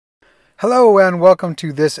Hello and welcome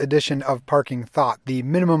to this edition of Parking Thought, the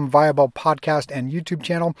minimum viable podcast and YouTube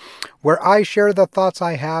channel where I share the thoughts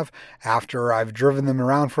I have after I've driven them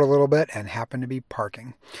around for a little bit and happen to be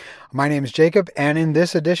parking. My name is Jacob, and in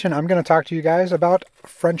this edition I'm going to talk to you guys about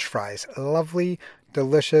French fries. Lovely,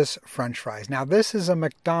 delicious French fries. Now this is a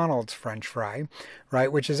McDonald's French fry,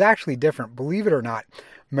 right, which is actually different. Believe it or not,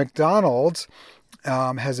 McDonald's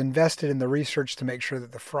has invested in the research to make sure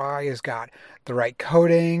that the fry has got the right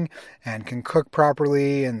coating and can cook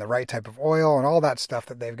properly and the right type of oil and all that stuff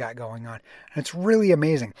that they've got going on. And it's really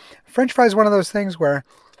amazing. French fry is one of those things where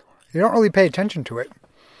you don't really pay attention to it,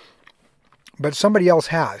 but somebody else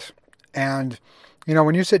has. And, you know,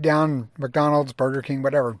 when you sit down, McDonald's, Burger King,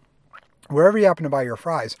 whatever, wherever you happen to buy your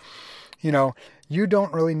fries, you know, you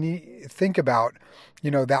don't really think about,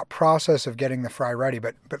 you know, that process of getting the fry ready.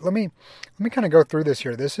 But let me kind of go through this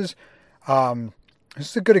here. This is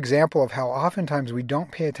a good example of how oftentimes we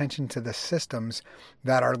don't pay attention to the systems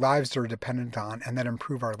that our lives are dependent on and that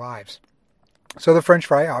improve our lives. So the French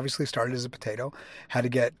fry obviously started as a potato, had to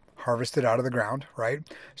get harvested out of the ground, right?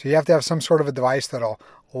 So you have to have some sort of a device that'll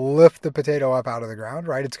lift the potato up out of the ground,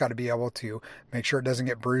 right? It's got to be able to make sure it doesn't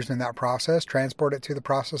get bruised in that process, transport it to the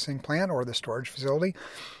processing plant or the storage facility,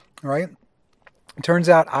 right? It turns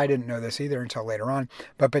out, I didn't know this either until later on,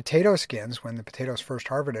 but potato skins, when the potatoes first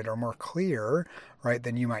harvested, are more clear, right,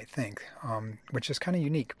 than you might think, which is kind of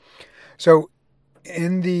unique. So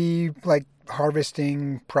in the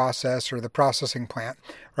harvesting process or the processing plant,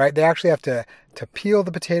 right, they actually have to peel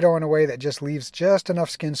the potato in a way that just leaves just enough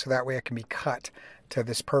skin so that way it can be cut to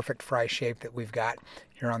this perfect fry shape that we've got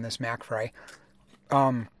here on this Mac fry.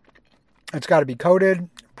 It's got to be coated,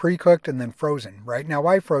 pre-cooked, and then frozen, right? Now,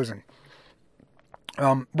 why frozen?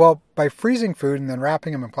 Well, by freezing food and then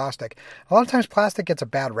wrapping them in plastic, a lot of times plastic gets a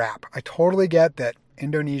bad rap. I totally get that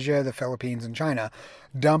Indonesia, the Philippines, and China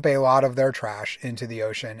dump a lot of their trash into the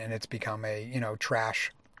ocean and it's become a,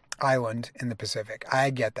 trash island in the Pacific.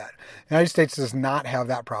 I get that. The United States does not have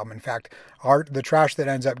that problem. In fact, the trash that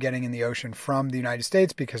ends up getting in the ocean from the United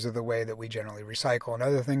States, because of the way that we generally recycle and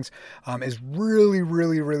other things, is really,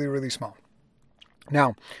 really, really, really small.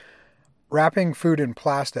 Now, wrapping food in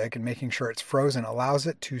plastic and making sure it's frozen allows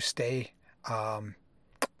it to stay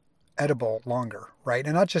edible longer, right?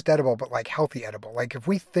 And not just edible, but like healthy edible. Like if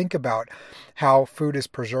we think about how food is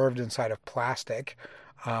preserved inside of plastic,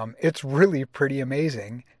 it's really pretty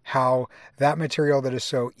amazing how that material that is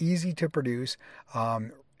so easy to produce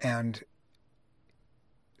and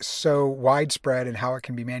so widespread and how it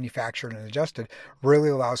can be manufactured and adjusted really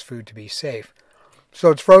allows food to be safe.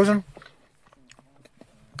 So it's frozen,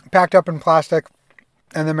 packed up in plastic,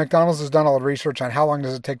 and then McDonald's has done all the research on how long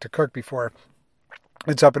does it take to cook before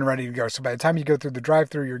it's up and ready to go. So by the time you go through the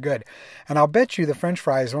drive-thru, you're good. And I'll bet you the French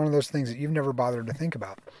fry is one of those things that you've never bothered to think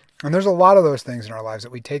about. And there's a lot of those things in our lives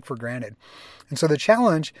that we take for granted. And so the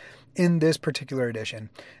challenge in this particular edition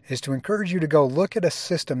is to encourage you to go look at a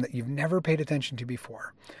system that you've never paid attention to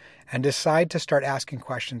before and decide to start asking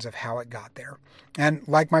questions of how it got there. And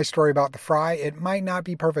like my story about the fry, it might not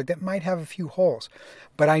be perfect. It might have a few holes,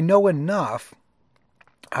 but I know enough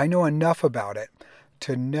about it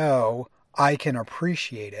to know I can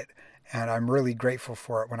appreciate it. And I'm really grateful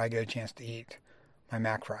for it when I get a chance to eat my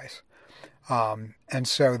Mac fries. And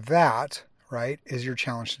so that, right, is your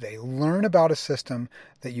challenge today. Learn about a system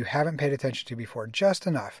that you haven't paid attention to before, just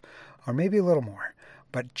enough, or maybe a little more,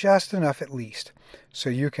 but just enough at least, so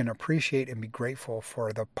you can appreciate and be grateful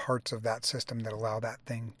for the parts of that system that allow that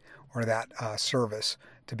thing or that service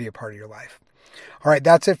to be a part of your life. All right,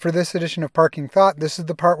 that's it for this edition of Parking Thought. This is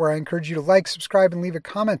the part where I encourage you to like, subscribe, and leave a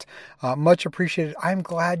comment. Much appreciated. I'm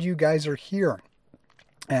glad you guys are here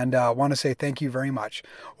and want to say thank you very much.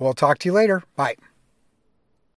 We'll talk to you later. Bye.